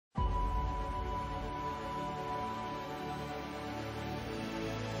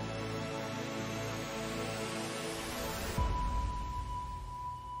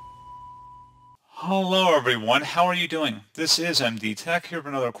Hello everyone, how are you doing? This is MD Tech here with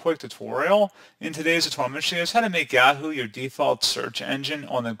another quick tutorial. In today's tutorial, I'm going to show you guys how to make Yahoo your default search engine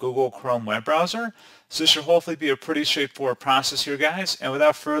on the Google Chrome web browser. So this should hopefully be a pretty straightforward process here, guys. And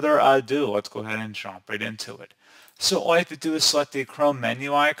without further ado, let's go ahead and jump right into it. So all you have to do is select the Chrome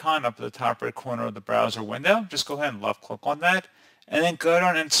menu icon up at the top right corner of the browser window. Just go ahead and left click on that. And then go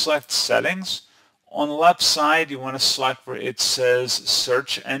down and select Settings. On the left side, you want to select where it says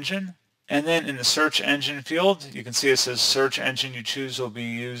Search Engine. And then in the search engine field, you can see it says search engine you choose will be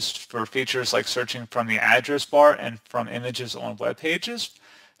used for features like searching from the address bar and from images on web pages.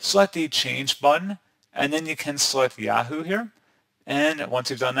 Select the change button, and then you can select Yahoo here. And once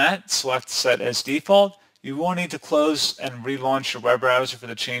you've done that, select set as default. You will need to close and relaunch your web browser for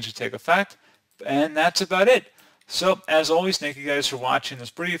the change to take effect. And that's about it. So as always, thank you guys for watching this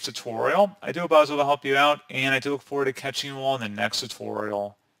brief tutorial. I do hope I was able to help you out, and I do look forward to catching you all in the next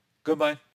tutorial. Goodbye.